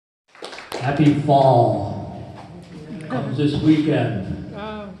Happy fall. Comes this weekend.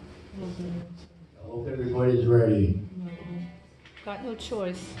 I hope everybody's ready. Got no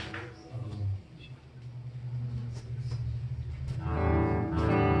choice.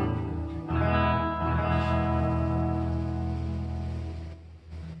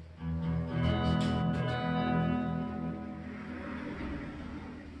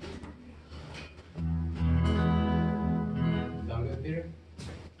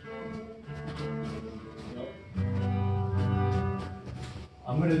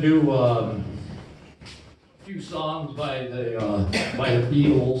 I'm going to do a few songs by the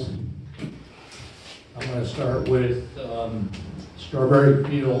Beatles. I'm going to start with Strawberry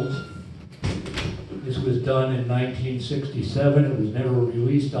Fields. This was done in 1967. It was never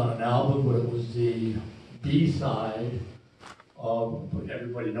released on an album, but it was the B-side of,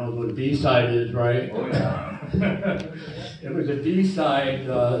 everybody knows what a B-side is, right? Oh yeah. It was a B-side,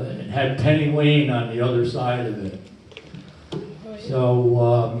 it had Penny Lane on the other side of it. So,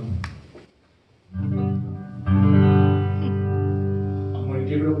 I'm going to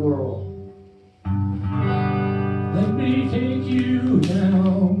give it a whirl. Let me take you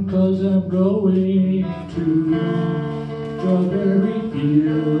down, 'cause I'm going to Strawberry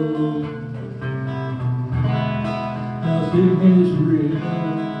Field. Nothing is real,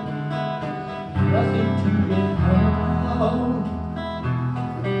 nothing to get out.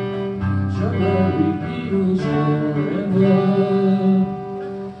 Strawberry Fields forever.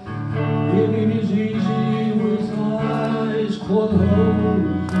 Living is easy with eyes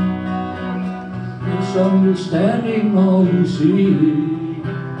closed. Misunderstanding all you see.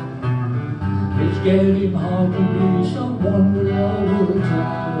 It's getting hard to be someone with all words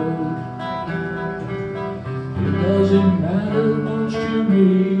out. It doesn't matter much to me.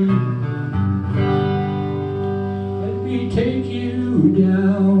 Let me take you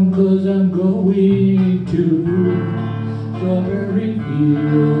down, 'cause I'm going to Strawberry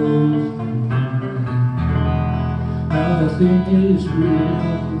Fields. Nothing is real,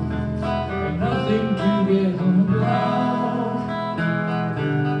 and nothing to get hung about.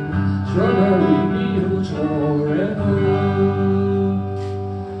 Strawberry Fields forever.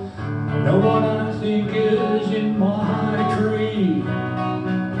 No one I think is in my tree.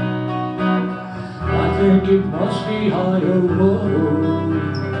 I think it must be high or low.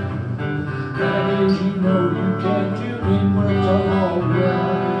 That is, you know you can't tune in when it's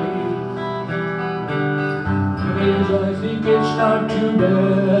alright. It is, I think it's not too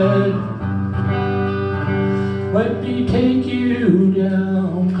bad. Let me take you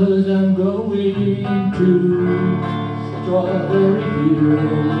down, 'cause I'm going to Strawberry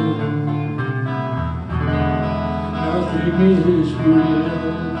Fields. Nothing is real,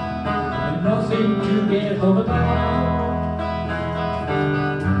 and nothing to get hung about.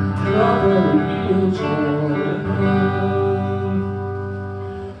 Strawberry Fields forever.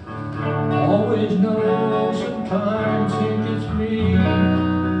 Always know, sometimes think it's me,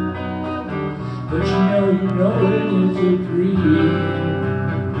 but you know it is a dream.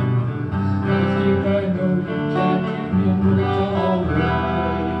 I think I know you can't tune in when it's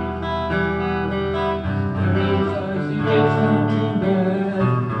alright. And I think it's not too bad.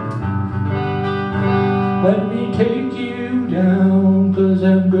 Let me take you down, 'cause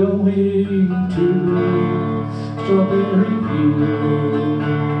I'm going to Strawberry Fields.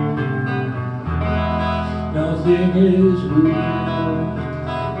 Nothing is real,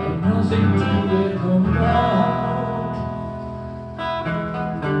 and nothing to get hung about.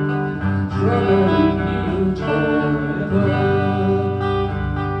 Strawberry